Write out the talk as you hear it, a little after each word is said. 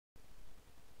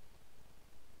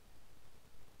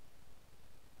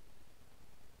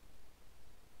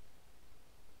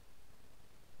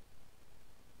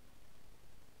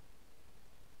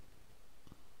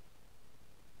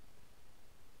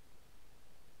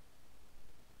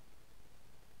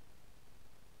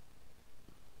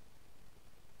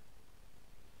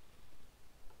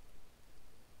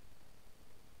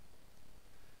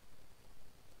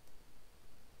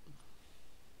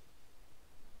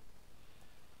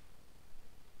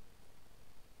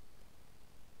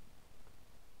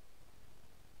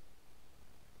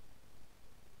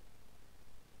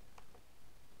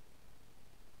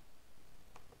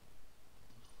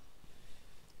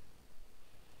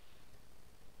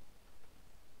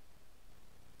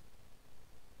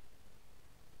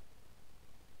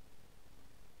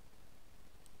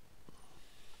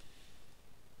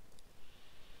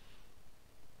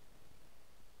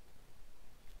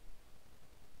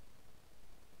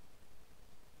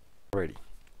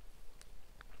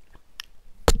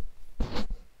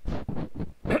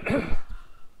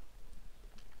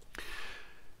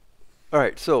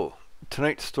Alright, so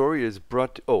tonight's story is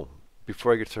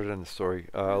before I get started on the story,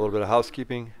 a little bit of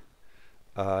housekeeping.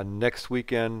 Next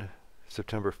weekend,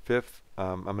 September 5th,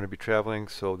 I'm going to be traveling,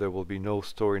 so there will be no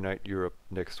Story Night Europe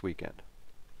next weekend.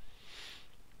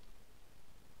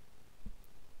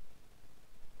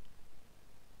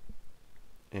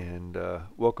 And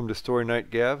welcome to Story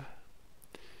Night, Gav.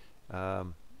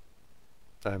 Um,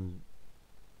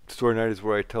 Story Night is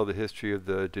where I tell the history of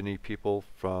the Denis people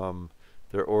from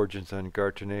their origins on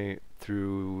Gartenay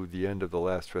through the end of the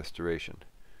last restoration.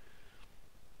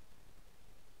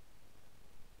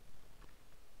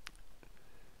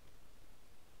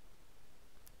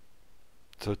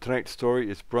 So tonight's story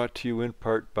is brought to you in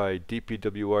part by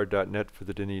dpwr.net for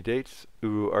the Denis dates,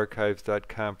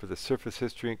 uruarchives.com for the surface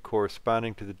history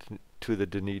corresponding to the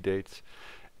Denis dates,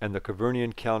 and the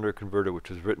Cavernian Calendar Converter, which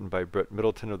was written by Brett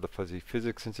Middleton of the Fuzzy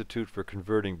Physics Institute for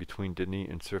converting between Denis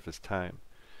and surface time.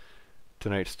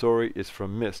 Tonight's story is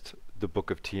from Mist, the Book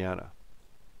of Tiana.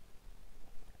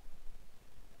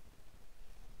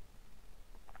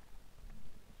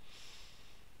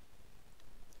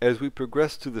 As we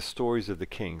progressed through the stories of the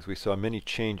kings, we saw many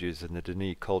changes in the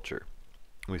Denis culture.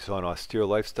 We saw an austere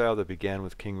lifestyle that began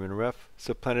with King Rinref,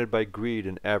 supplanted by greed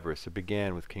and avarice that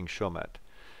began with King Shomat.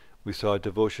 We saw a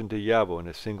devotion to Yavo and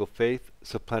a single faith,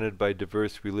 supplanted by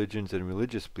diverse religions and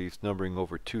religious beliefs numbering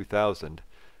over 2,000,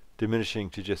 diminishing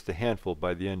to just a handful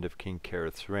by the end of King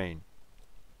Kareth's reign.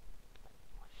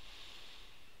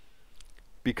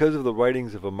 Because of the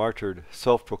writings of a martyred,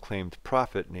 self-proclaimed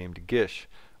prophet named Gish,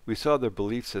 we saw their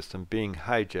belief system being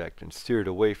hijacked and steered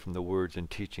away from the words and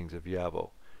teachings of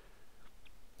Yavo.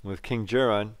 With King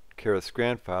Geron, Kareth's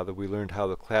grandfather, we learned how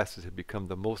the classes had become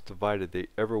the most divided they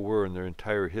ever were in their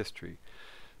entire history,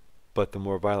 but the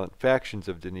more violent factions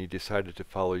of Denis decided to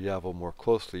follow Yavo more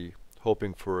closely,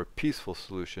 hoping for a peaceful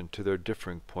solution to their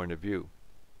differing point of view.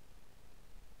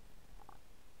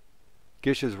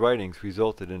 Gish's writings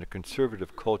resulted in a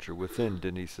conservative culture within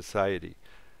Denis society,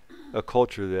 a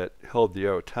culture that held the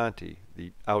Arotanti,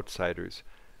 the outsiders,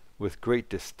 with great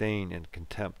disdain and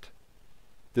contempt.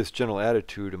 This general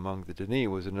attitude among the Denis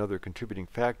was another contributing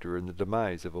factor in the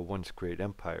demise of a once great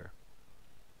empire.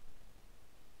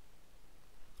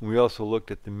 We also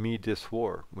looked at the Midis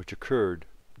War, which occurred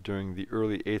during the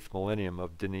early 8th millennium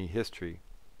of Denis history.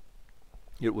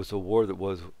 It was a war that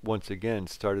was once again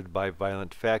started by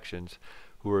violent factions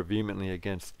who were vehemently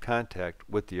against contact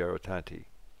with the Arotanti.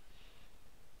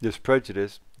 This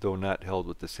prejudice, though not held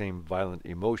with the same violent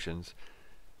emotions,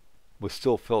 was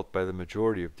still felt by the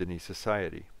majority of Denis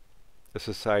society, a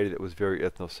society that was very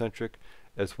ethnocentric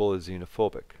as well as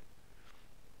xenophobic.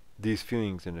 These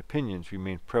feelings and opinions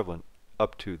remained prevalent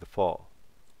up to the fall.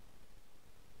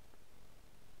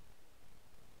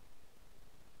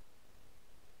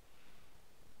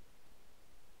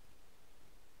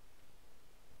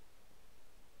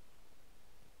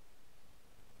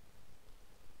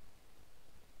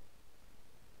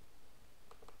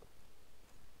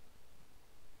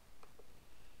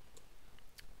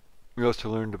 We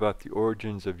also learned about the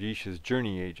origins of Yisha's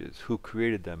journey ages, who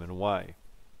created them and why.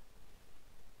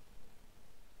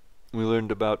 We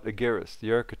learned about Agaris,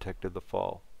 the architect of the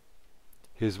fall.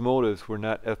 His motives were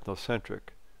not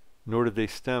ethnocentric, nor did they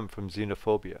stem from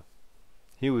xenophobia.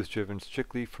 He was driven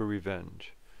strictly for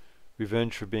revenge.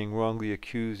 Revenge for being wrongly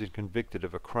accused and convicted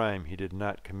of a crime he did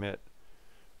not commit.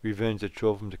 Revenge that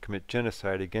drove him to commit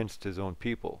genocide against his own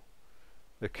people,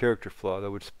 a character flaw that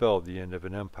would spell the end of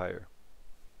an empire.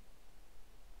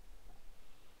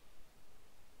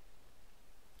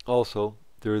 Also,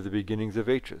 there are the beginnings of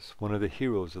Atris, one of the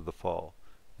heroes of the fall,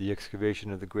 the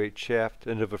excavation of the great shaft,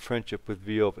 and of a friendship with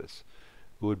Viovis,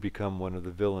 who would become one of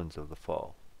the villains of the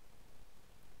fall.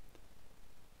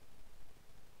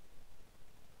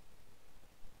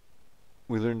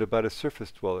 We learned about a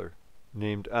surface dweller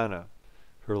named Anna,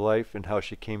 her life and how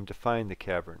she came to find the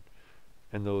cavern,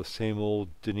 and those same old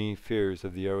Denis fears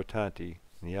of the Arotanti,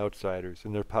 and the outsiders,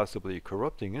 and their possibly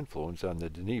corrupting influence on the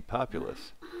Denis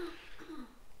populace.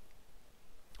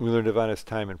 We learned of Anna's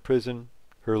time in prison,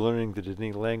 her learning the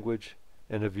Denis language,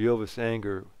 and of Viovis'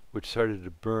 anger which started to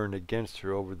burn against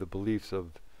her over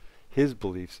his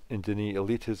beliefs in Denis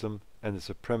elitism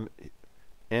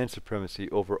and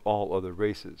supremacy over all other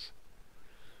races.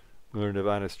 We learned of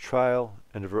Anna's trial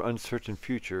and of her uncertain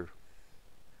future,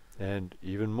 and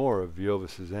even more of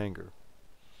Viovis' anger.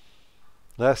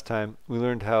 Last time, we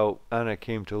learned how Anna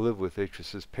came to live with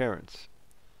Atris' parents,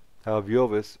 how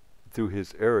Viovis, through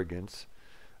his arrogance,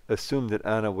 assumed that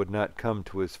Anna would not come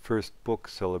to his first book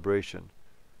celebration.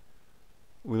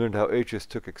 We learned how Atris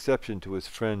took exception to his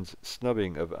friend's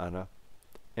snubbing of Anna,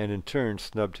 and in turn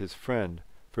snubbed his friend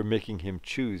for making him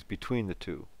choose between the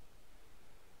two,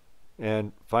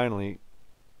 and finally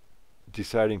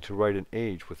deciding to write an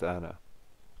age with Anna.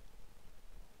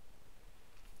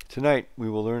 Tonight we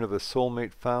will learn of a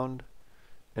soulmate found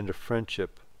and a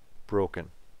friendship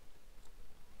broken.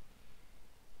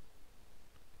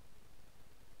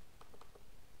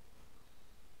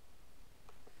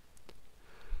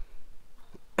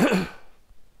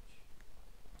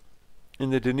 In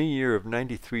the Denis year of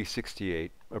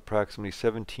 9368, approximately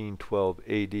 1712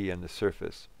 AD on the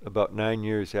surface, about 9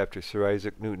 years after Sir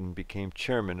Isaac Newton became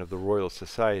chairman of the Royal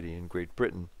Society in Great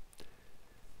Britain,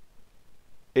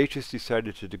 Aetius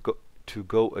decided to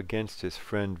go against his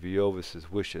friend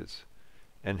Viovis's wishes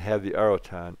and have the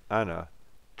Arotan, Anna,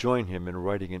 join him in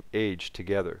writing an age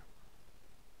together.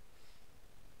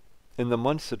 In the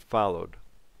months that followed,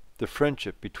 the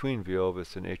friendship between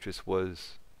Viovis and Aetius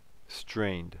was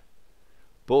strained.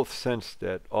 Both sensed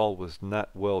that all was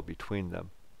not well between them,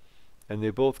 and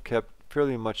they both kept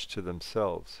fairly much to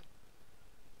themselves.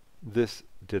 This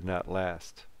did not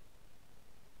last.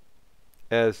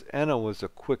 As Anna was a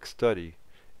quick study,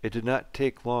 it did not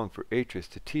take long for Aetius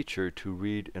to teach her to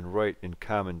read and write in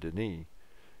common Denis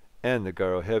and the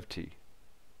Garohevti,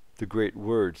 the great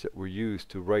words that were used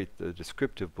to write the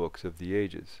descriptive books of the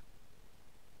ages.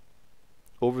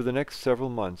 Over the next several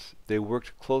months they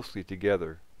worked closely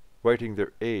together, writing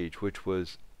their age, which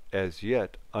was as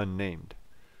yet unnamed.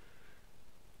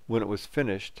 When it was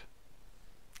finished,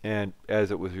 and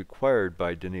as it was required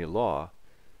by Denis law,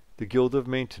 the Guild of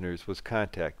Maintainers was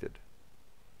contacted.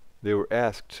 They were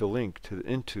asked to link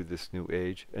into this new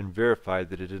age and verify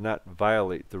that it did not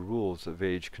violate the rules of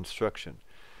age construction,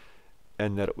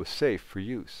 and that it was safe for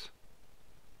use.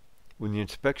 When the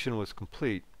inspection was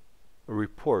complete, a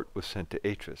report was sent to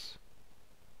Aetius.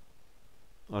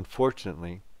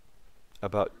 Unfortunately,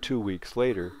 about 2 weeks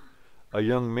later, a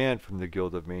young man from the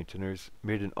Guild of Maintainers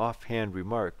made an offhand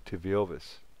remark to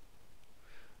Viovis.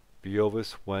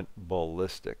 Viovis went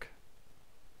ballistic.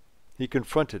 He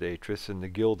confronted Aetius in the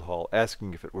guild hall,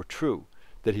 asking if it were true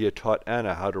that he had taught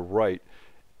Anna how to write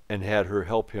and had her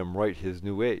help him write his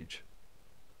new age.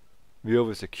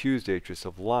 Viovis accused Aetius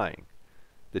of lying,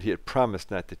 that he had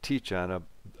promised not to teach Anna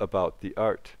about the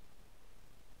art.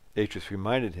 Aetius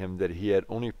reminded him that he had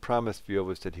only promised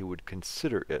Viovis that he would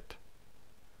consider it.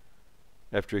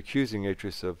 After accusing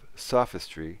Aetius of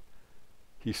sophistry,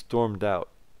 he stormed out,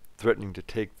 threatening to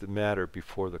take the matter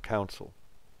before the council.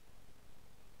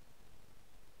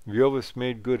 Viovis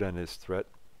made good on his threat,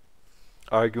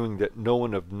 arguing that no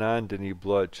one of non-Denis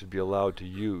blood should be allowed to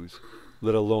use,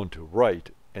 let alone to write,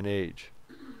 an age.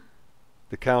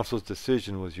 The council's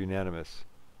decision was unanimous,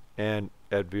 and,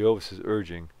 at Viovis's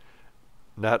urging,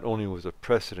 not only was a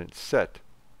precedent set,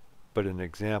 but an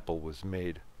example was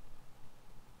made.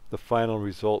 The final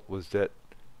result was that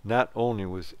not only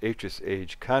was Aetius'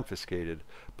 age confiscated,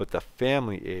 but the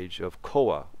family age of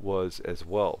Koa was as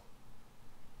well.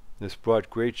 This brought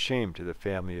great shame to the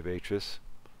family of Aetius,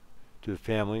 to the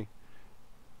family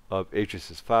of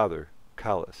Aetius' father,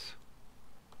 Callas.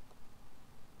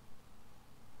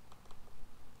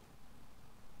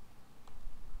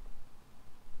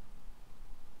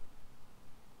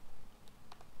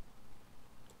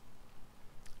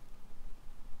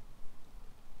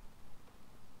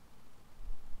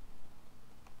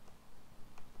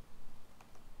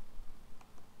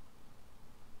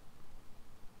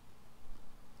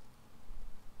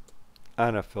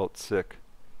 Anna felt sick.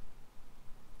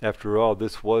 After all,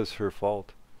 this was her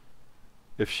fault.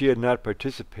 If she had not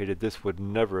participated, this would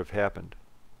never have happened.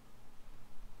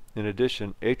 In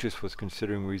addition, Aetius was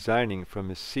considering resigning from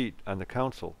his seat on the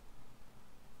council.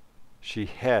 She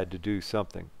had to do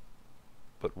something.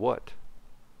 But what?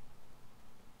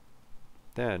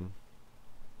 Then,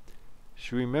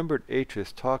 she remembered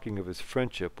Aetius talking of his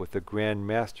friendship with the Grand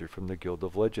Master from the Guild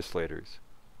of Legislators.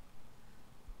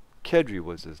 Kedry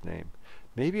was his name.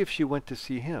 Maybe if she went to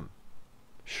see him.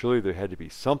 Surely there had to be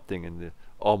something in the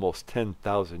almost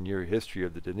 10,000-year history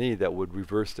of the Denis that would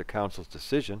reverse the council's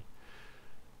decision.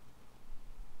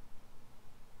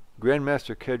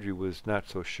 Grandmaster Kedry was not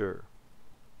so sure.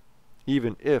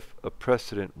 Even if a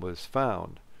precedent was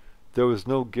found, there was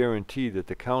no guarantee that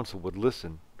the council would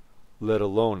listen, let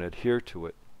alone adhere to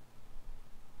it.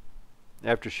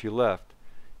 After she left,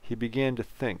 he began to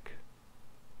think.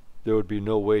 There would be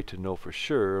no way to know for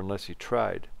sure unless he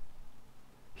tried.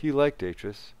 He liked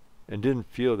Aetius, and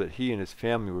didn't feel that he and his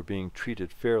family were being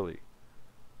treated fairly.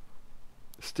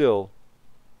 Still,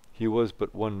 he was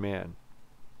but one man,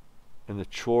 and the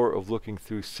chore of looking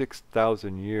through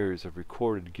 6,000 years of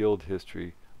recorded guild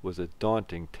history was a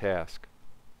daunting task.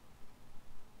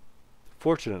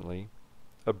 Fortunately,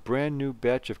 a brand new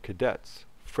batch of cadets,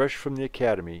 fresh from the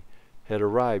academy, had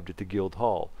arrived at the guild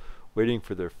hall, waiting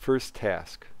for their first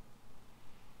task.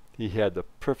 He had the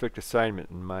perfect assignment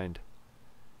in mind.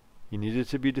 He needed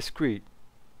to be discreet,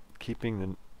 keeping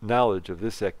the knowledge of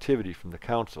this activity from the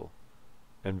council,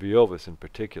 and Viovis in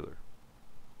particular.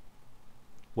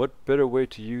 What better way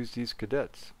to use these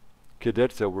cadets?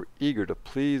 Cadets that were eager to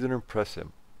please and impress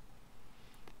him.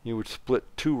 He would split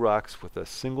 2 rocks with a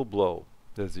single blow,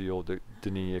 as the old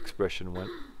Denis expression went.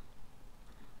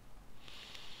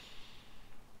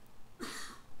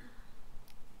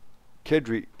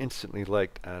 Kedri instantly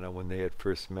liked Anna when they had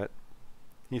first met.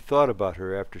 He thought about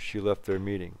her after she left their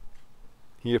meeting.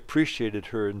 He appreciated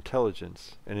her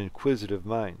intelligence and inquisitive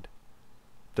mind,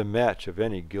 the match of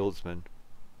any guildsman.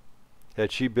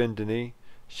 Had she been Denis,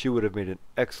 she would have made an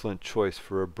excellent choice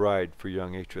for a bride for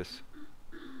young Atris.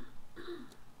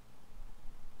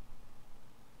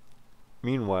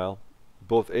 Meanwhile,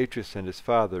 both Atris and his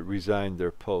father resigned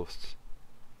their posts.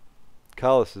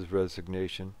 Callus's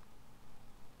resignation,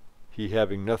 he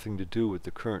having nothing to do with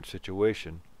the current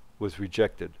situation, was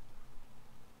rejected.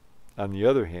 On the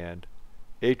other hand,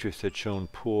 Atris had shown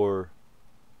poor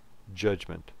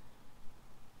judgment.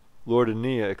 Lord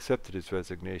Aeneas accepted his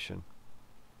resignation.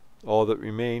 All that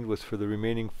remained was for the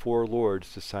remaining 4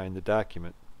 lords to sign the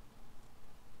document.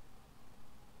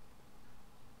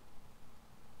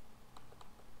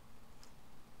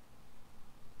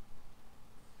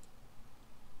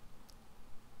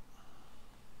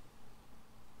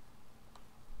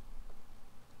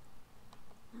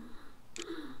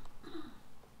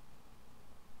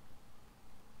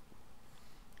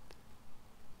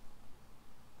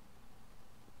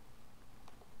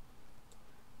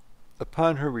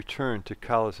 Upon her return to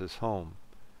Callus's home,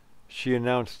 she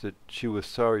announced that she was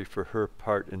sorry for her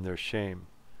part in their shame,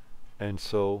 and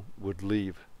so would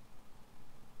leave.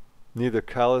 Neither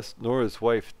Callus nor his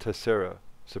wife Tessera,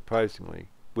 surprisingly,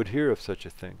 would hear of such a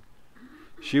thing.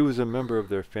 She was a member of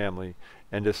their family,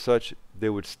 and as such they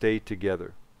would stay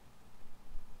together.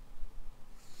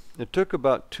 It took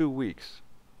about 2 weeks,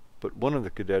 but one of the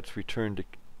cadets returned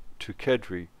to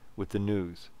Kedri with the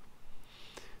news.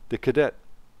 The cadet,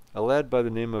 a lad by the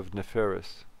name of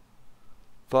Neferis,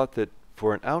 thought that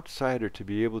for an outsider to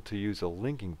be able to use a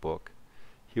linking book,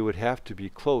 he would have to be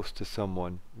close to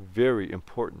someone very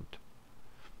important.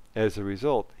 As a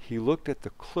result, he looked at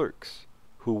the clerks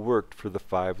who worked for the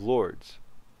 5 lords.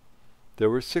 There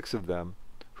were 6 of them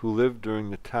who lived during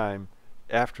the time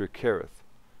after Kerith,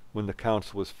 when the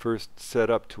council was first set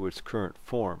up to its current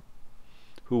form,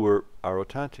 who were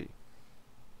Arotanti.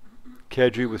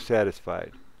 Kedri was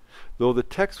satisfied. Though the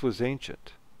text was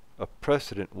ancient, a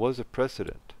precedent was a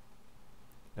precedent,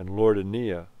 and Lord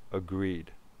Aeneas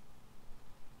agreed.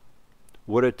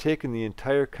 What had taken the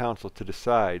entire council to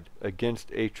decide against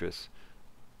Atris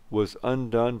was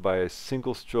undone by a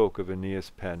single stroke of Aeneas'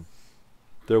 pen.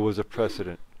 There was a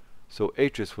precedent, so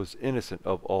Atris was innocent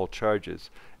of all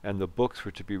charges, and the books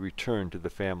were to be returned to the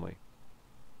family.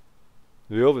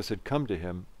 Viovis had come to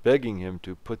him, begging him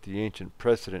to put the ancient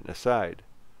precedent aside.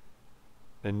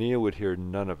 Aeneas would hear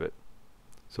none of it,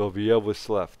 so Viovis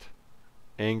left,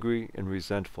 angry and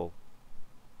resentful.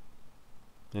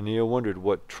 Aeneas wondered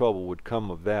what trouble would come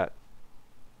of that,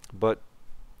 but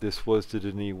this was the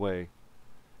Denis way,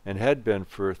 and had been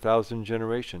for 1,000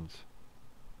 generations.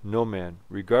 No man,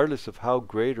 regardless of how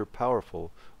great or powerful,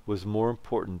 was more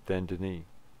important than Denis.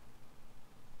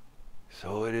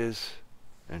 So it is,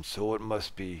 and so it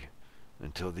must be,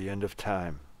 until the end of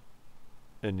time,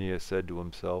 Aeneas said to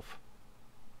himself.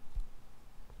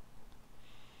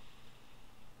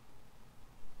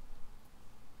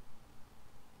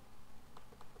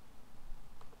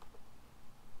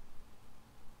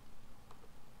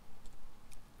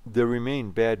 There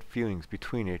remained bad feelings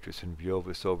between Atris and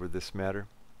Viovis over this matter.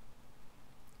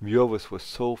 Viovis was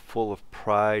so full of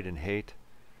pride and hate,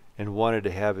 and wanted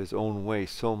to have his own way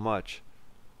so much,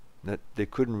 that they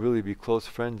couldn't really be close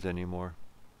friends anymore.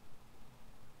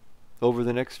 Over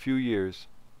the next few years,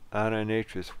 Anna and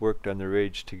Atris worked on their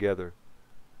age together.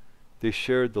 They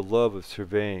shared the love of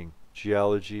surveying,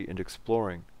 geology, and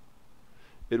exploring.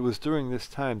 It was during this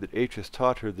time that Atris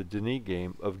taught her the Denis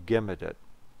game of Gemedet,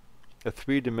 a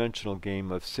 3-dimensional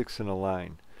game of 6 in a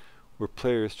line, where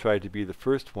players tried to be the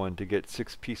first one to get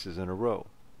 6 pieces in a row.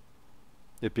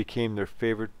 It became their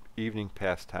favorite evening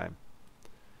pastime.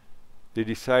 They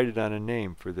decided on a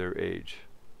name for their age.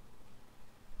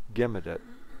 Gemedet.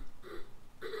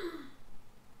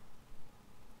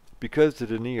 Because the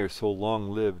Denis are so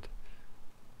long-lived,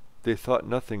 they thought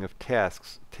nothing of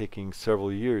tasks taking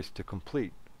several years to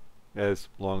complete, as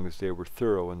long as they were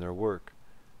thorough in their work.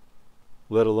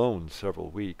 let alone several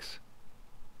weeks.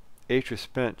 Atreus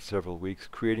spent several weeks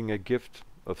creating a gift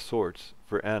of sorts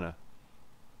for Anna.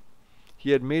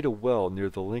 He had made a well near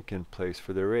the Lincoln place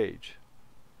for their age.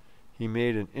 He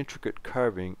made an intricate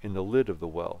carving in the lid of the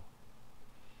well.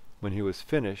 When he was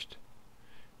finished,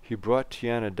 he brought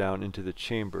Tiana down into the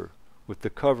chamber with the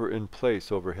cover in place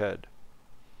overhead.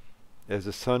 As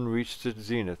the sun reached its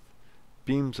zenith,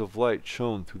 beams of light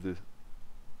shone through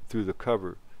the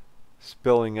cover,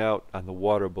 spelling out on the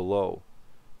water below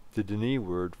the Dini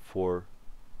word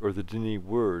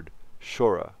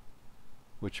Shora,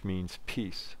 which means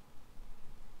peace.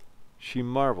 She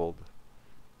marveled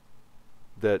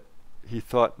that he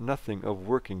thought nothing of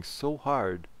working so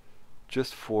hard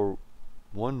just for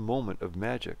one moment of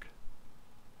magic.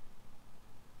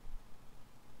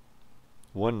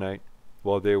 One night,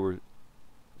 while they were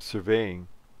surveying,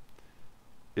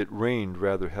 it rained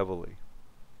rather heavily.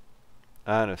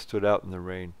 Anna stood out in the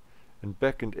rain and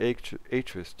beckoned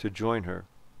Atreus to join her.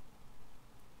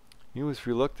 He was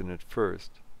reluctant at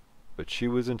first, but she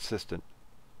was insistent.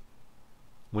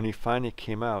 When he finally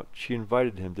came out, she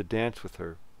invited him to dance with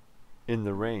her in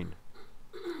the rain.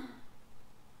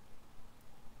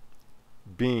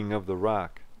 Being of the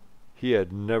rock, he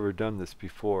had never done this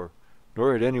before,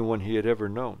 nor had anyone he had ever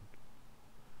known.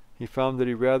 He found that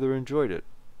he rather enjoyed it,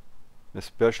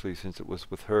 especially since it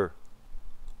was with her.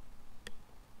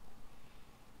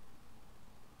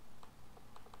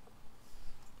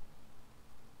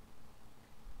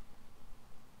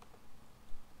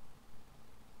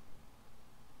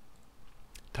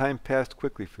 Time passed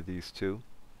quickly for these two.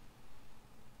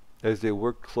 As they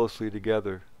worked closely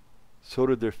together, so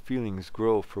did their feelings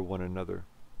grow for one another.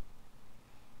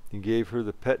 He gave her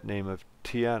the pet name of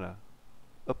Tiana,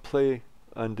 a play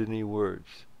on Dini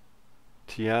words,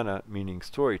 Tiana meaning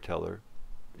storyteller,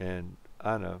 and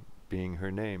Anna being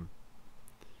her name.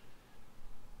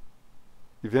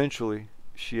 Eventually,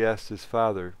 he asked his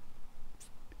father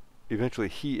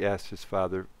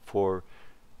for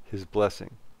his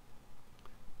blessing.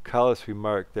 Callas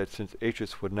remarked that since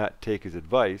Atreus would not take his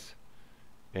advice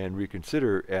and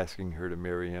reconsider asking her to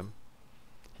marry him,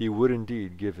 he would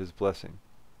indeed give his blessing.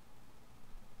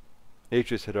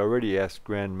 Atreus had already asked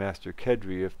Grand Master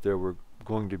Kedri if there were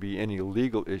going to be any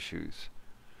legal issues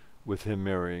with him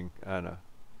marrying Anna,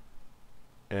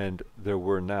 and there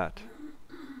were not.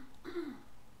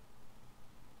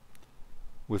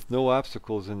 With no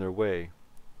obstacles in their way,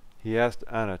 he asked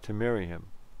Anna to marry him.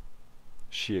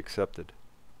 She accepted.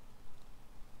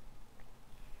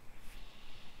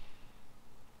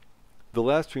 The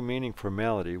last remaining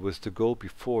formality was to go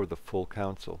before the full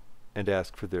council and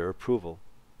ask for their approval.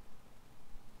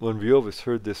 When Viovis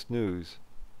heard this news,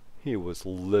 he was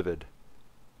livid.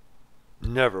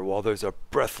 "Never while there's a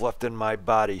breath left in my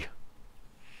body."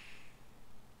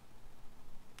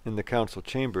 In the council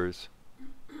chambers,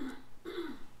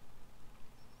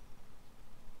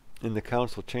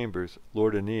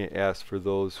 Lord Aeneas asked for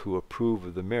those who approve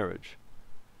of the marriage.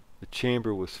 The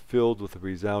chamber was filled with a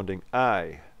resounding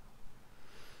 "Aye."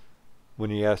 When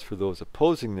he asked for those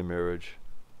opposing the marriage,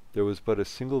 there was but a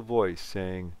single voice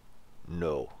saying,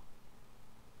 "No."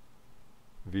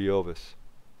 Viovis.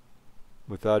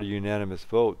 Without a unanimous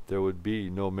vote, there would be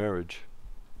no marriage.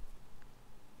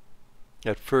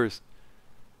 At first,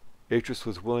 Atreus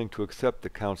was willing to accept the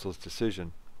council's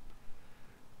decision.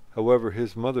 However,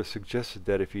 his mother suggested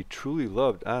that if he truly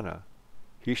loved Anna,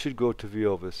 he should go to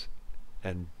Viovis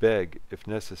and beg if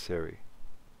necessary.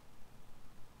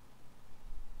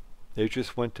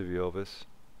 Atreus went to Viovis,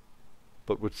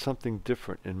 but with something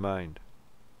different in mind.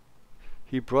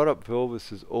 He brought up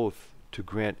Viovis's oath to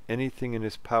grant anything in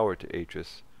his power to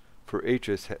Atreus, for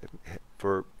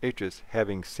Atreus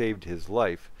having saved his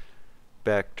life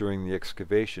back during the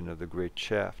excavation of the great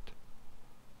shaft.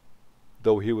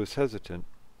 Though he was hesitant,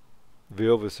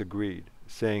 Viovis agreed,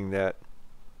 saying that,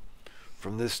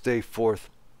 "From this day forth,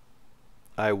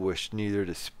 I wish neither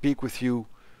to speak with you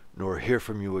nor hear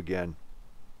from you again.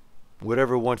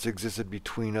 Whatever once existed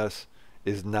between us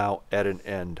is now at an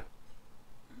end.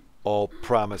 All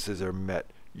promises are met.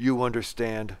 You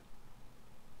understand?"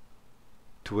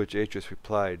 To which Atreus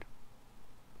replied,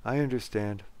 "I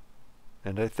understand,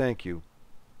 and I thank you."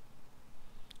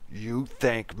 "You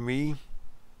thank me?"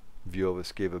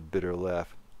 Viovis gave a bitter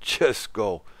laugh. "Just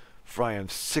go, for I am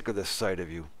sick of the sight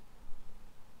of you."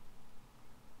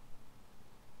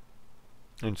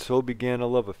 And so began a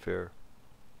love affair,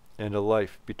 and a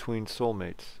life between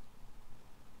soulmates,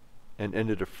 and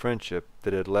ended a friendship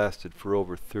that had lasted for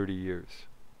over 30 years.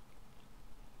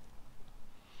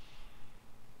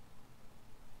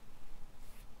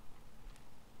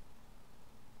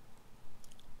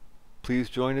 Please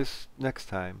join us next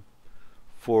time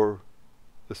for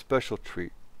a special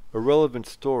treat, a relevant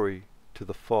story to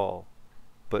the fall,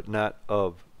 but not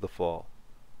of the fall.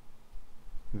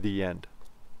 The end.